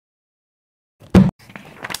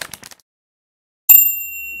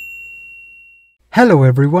Hello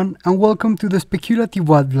everyone, and welcome to the Speculative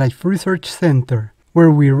Wildlife Research Center,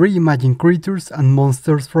 where we reimagine creatures and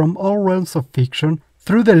monsters from all realms of fiction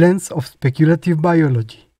through the lens of speculative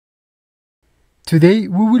biology. Today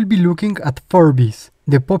we will be looking at Furbies,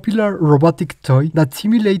 the popular robotic toy that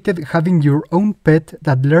simulated having your own pet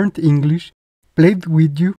that learned English, played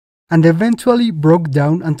with you, and eventually broke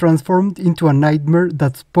down and transformed into a nightmare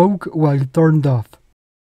that spoke while turned off.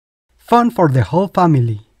 Fun for the whole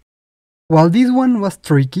family. While this one was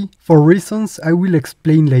tricky, for reasons I will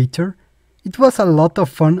explain later, it was a lot of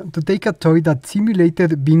fun to take a toy that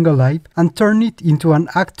simulated being alive and turn it into an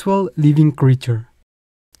actual living creature.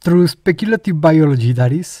 Through speculative biology,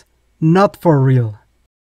 that is, not for real.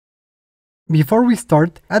 Before we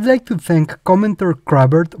start, I'd like to thank commenter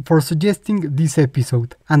Krabbert for suggesting this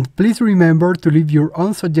episode, and please remember to leave your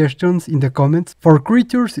own suggestions in the comments for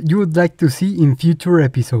creatures you would like to see in future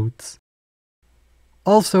episodes.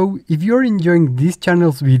 Also, if you're enjoying this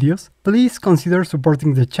channel's videos, please consider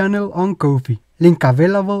supporting the channel on Ko-fi, link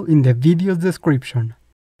available in the video's description.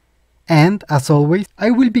 And, as always, I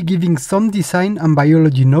will be giving some design and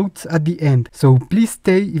biology notes at the end, so please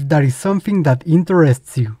stay if that is something that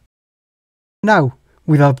interests you. Now,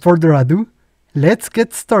 without further ado, let's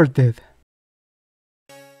get started!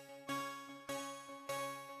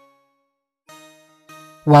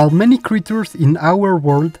 While many creatures in our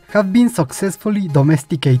world have been successfully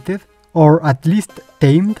domesticated, or at least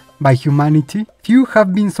tamed, by humanity, few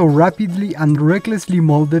have been so rapidly and recklessly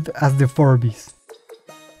molded as the Furbies.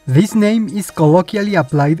 This name is colloquially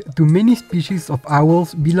applied to many species of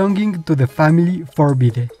owls belonging to the family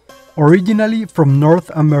Furbidae, originally from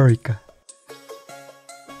North America.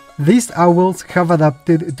 These owls have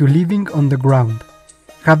adapted to living on the ground,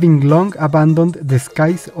 having long abandoned the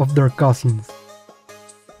skies of their cousins.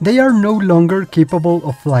 They are no longer capable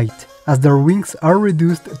of flight, as their wings are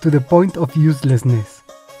reduced to the point of uselessness,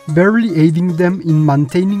 barely aiding them in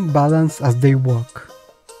maintaining balance as they walk.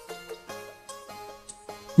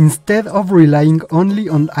 Instead of relying only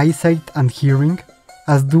on eyesight and hearing,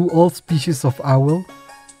 as do all species of owl,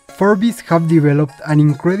 Furbies have developed an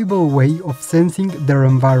incredible way of sensing their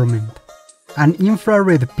environment, an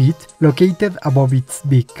infrared pit located above its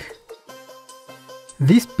beak.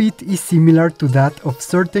 This pit is similar to that of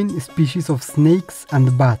certain species of snakes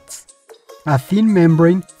and bats, a thin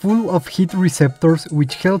membrane full of heat receptors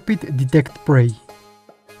which help it detect prey.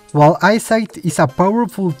 While eyesight is a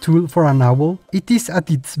powerful tool for an owl, it is at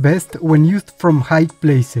its best when used from high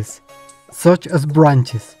places, such as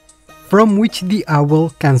branches, from which the owl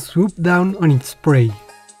can swoop down on its prey.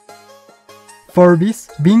 Furbies,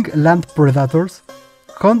 being land predators,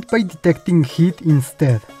 hunt by detecting heat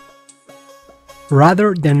instead.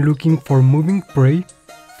 Rather than looking for moving prey,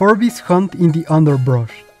 Furbies hunt in the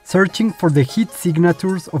underbrush, searching for the heat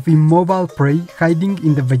signatures of immobile prey hiding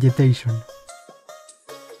in the vegetation.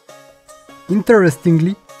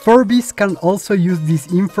 Interestingly, Furbies can also use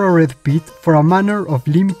this infrared pit for a manner of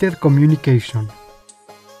limited communication.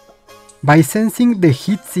 By sensing the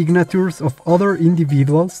heat signatures of other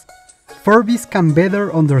individuals, Furbies can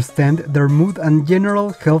better understand their mood and general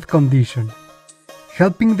health condition,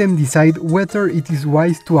 helping them decide whether it is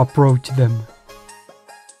wise to approach them.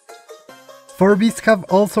 Furbies have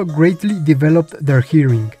also greatly developed their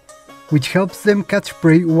hearing, which helps them catch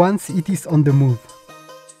prey once it is on the move.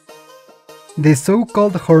 The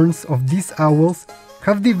so-called horns of these owls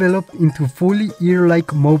have developed into fully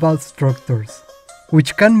ear-like mobile structures,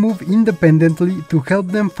 which can move independently to help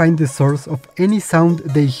them find the source of any sound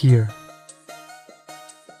they hear.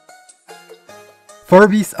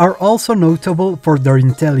 Furbies are also notable for their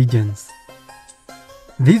intelligence.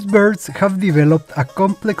 These birds have developed a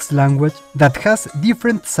complex language that has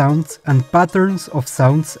different sounds and patterns of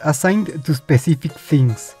sounds assigned to specific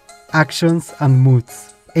things, actions, and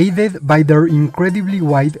moods, aided by their incredibly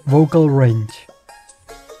wide vocal range.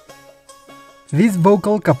 This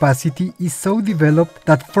vocal capacity is so developed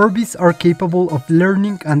that Furbies are capable of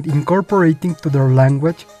learning and incorporating to their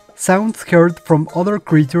language sounds heard from other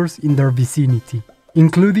creatures in their vicinity,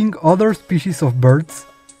 including other species of birds,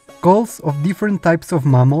 calls of different types of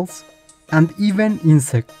mammals, and even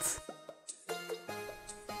insects.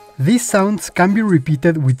 These sounds can be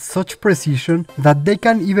repeated with such precision that they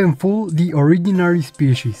can even fool the originary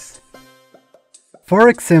species. For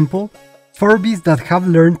example, Furbies that have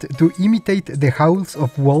learned to imitate the howls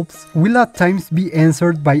of wolves will at times be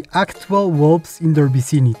answered by actual wolves in their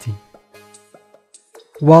vicinity.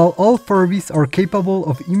 While all Furbies are capable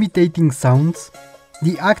of imitating sounds,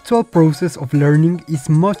 the actual process of learning is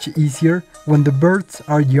much easier when the birds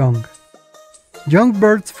are young. Young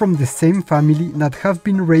birds from the same family that have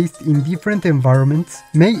been raised in different environments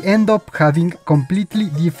may end up having completely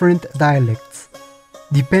different dialects,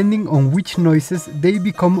 depending on which noises they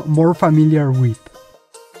become more familiar with.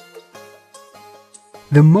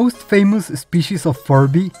 The most famous species of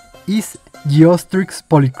Furby is Geostrix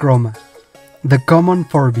polychroma, the common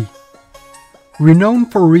Furby,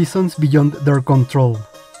 renowned for reasons beyond their control.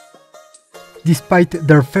 Despite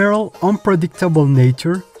their feral, unpredictable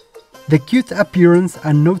nature, the cute appearance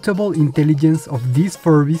and notable intelligence of these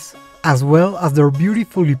Furbies, as well as their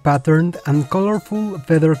beautifully patterned and colorful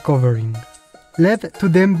feather covering, led to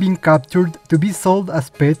them being captured to be sold as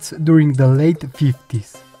pets during the late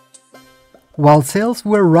 50s. While sales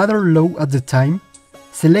were rather low at the time,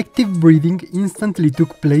 selective breeding instantly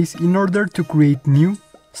took place in order to create new,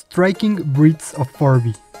 striking breeds of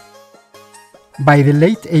Furby. By the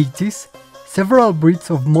late 80s, several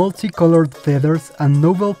breeds of multicolored feathers and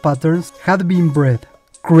novel patterns had been bred,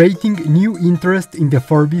 creating new interest in the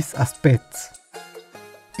Furbies as pets.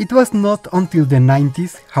 It was not until the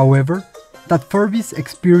 90s, however, that Furbies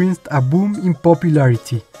experienced a boom in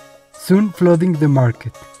popularity, soon flooding the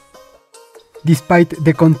market. Despite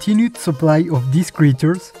the continued supply of these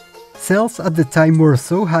creatures, sales at the time were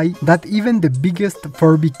so high that even the biggest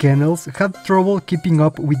Furby kennels had trouble keeping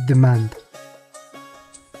up with demand.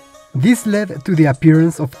 This led to the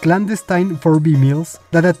appearance of clandestine Furby mills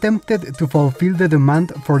that attempted to fulfill the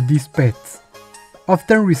demand for these pets,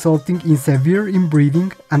 often resulting in severe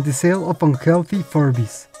inbreeding and the sale of unhealthy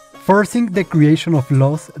Furbies, forcing the creation of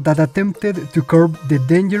laws that attempted to curb the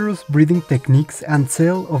dangerous breeding techniques and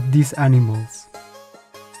sale of these animals.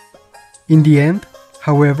 In the end,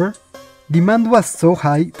 however, demand was so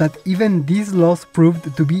high that even these laws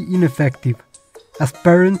proved to be ineffective, as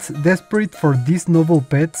parents desperate for these novel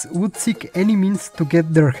pets would seek any means to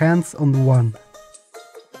get their hands on one.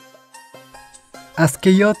 As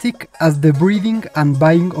chaotic as the breeding and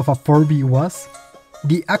buying of a Furby was,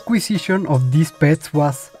 the acquisition of these pets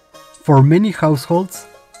was, for many households,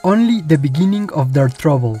 only the beginning of their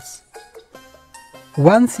troubles.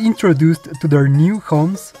 Once introduced to their new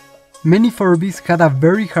homes, many Furbies had a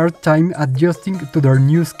very hard time adjusting to their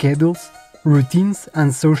new schedules, routines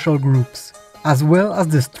and social groups, as well as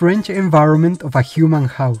the strange environment of a human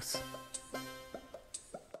house.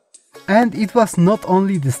 And it was not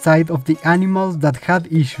only the side of the animals that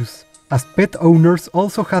had issues, as pet owners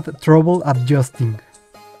also had trouble adjusting.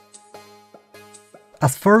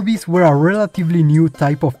 As Furbies were a relatively new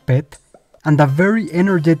type of pet, and a very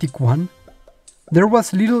energetic one, there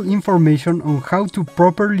was little information on how to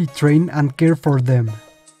properly train and care for them.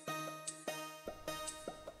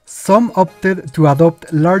 Some opted to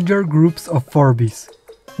adopt larger groups of Furbies,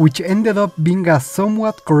 which ended up being a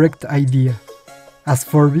somewhat correct idea, as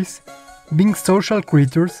Furbies, being social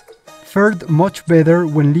creatures, fared much better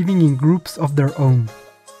when living in groups of their own.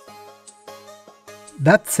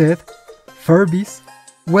 That said, Furbies,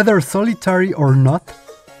 whether solitary or not,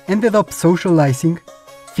 ended up socializing,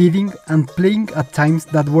 feeding and playing at times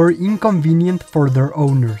that were inconvenient for their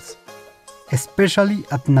owners, especially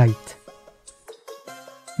at night.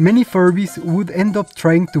 Many Furbies would end up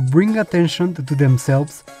trying to bring attention to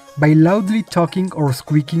themselves by loudly talking or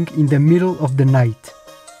squeaking in the middle of the night,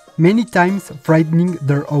 many times frightening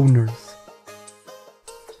their owners.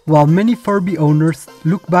 While many Furby owners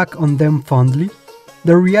look back on them fondly,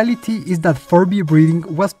 the reality is that Furby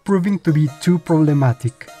breeding was proving to be too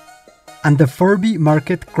problematic, and the Furby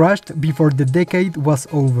market crashed before the decade was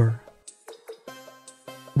over.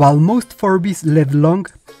 While most Furbies led long,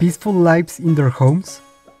 peaceful lives in their homes,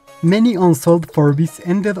 many unsold Furbies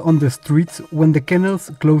ended on the streets when the kennels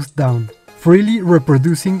closed down, freely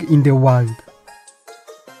reproducing in the wild.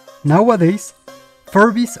 Nowadays,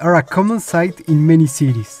 Furbies are a common sight in many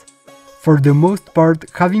cities, for the most part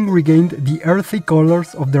having regained the earthy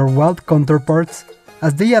colors of their wild counterparts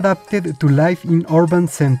as they adapted to life in urban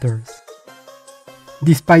centers.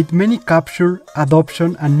 Despite many capture,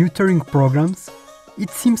 adoption and neutering programs,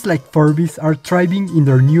 it seems like Furbies are thriving in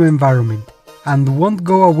their new environment and won't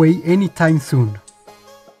go away anytime soon.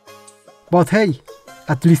 But hey,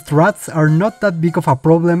 at least rats are not that big of a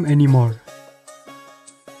problem anymore.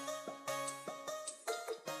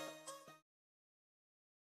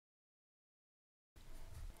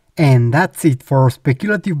 And that's it for our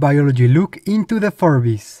speculative biology look into the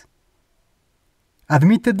Furbies.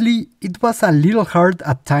 Admittedly, it was a little hard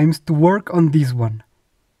at times to work on this one,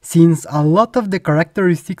 since a lot of the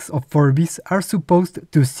characteristics of Furbies are supposed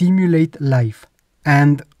to simulate life,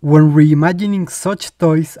 and when reimagining such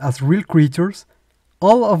toys as real creatures,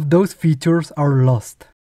 all of those features are lost.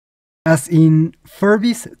 As in,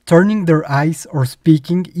 Furbies turning their eyes or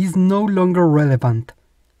speaking is no longer relevant,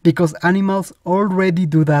 because animals already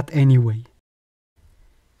do that anyway.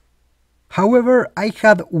 However, I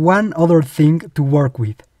had one other thing to work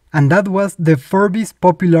with, and that was the Furbies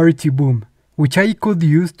popularity boom, which I could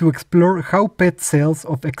use to explore how pet sales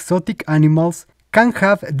of exotic animals can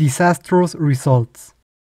have disastrous results.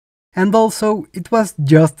 And also, it was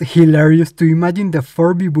just hilarious to imagine the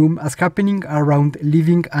Furby boom as happening around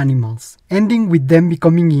living animals, ending with them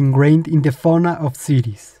becoming ingrained in the fauna of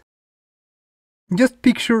cities. Just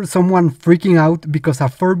picture someone freaking out because a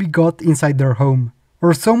Furby got inside their home,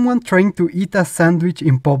 or someone trying to eat a sandwich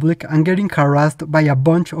in public and getting harassed by a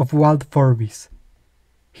bunch of wild Furbies.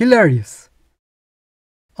 Hilarious!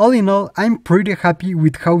 All in all, I'm pretty happy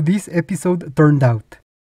with how this episode turned out.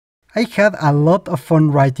 I had a lot of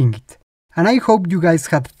fun writing it, and I hope you guys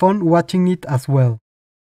had fun watching it as well.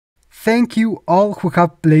 Thank you all who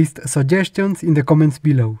have placed suggestions in the comments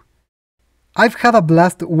below. I've had a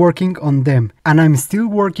blast working on them, and I'm still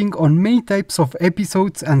working on many types of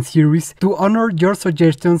episodes and series to honor your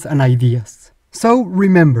suggestions and ideas. So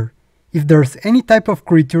remember, if there's any type of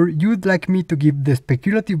creature you'd like me to give the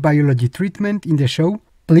speculative biology treatment in the show,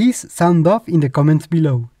 please sound off in the comments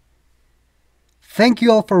below. Thank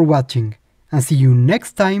you all for watching, and see you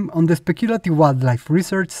next time on the Speculative Wildlife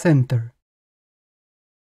Research Center.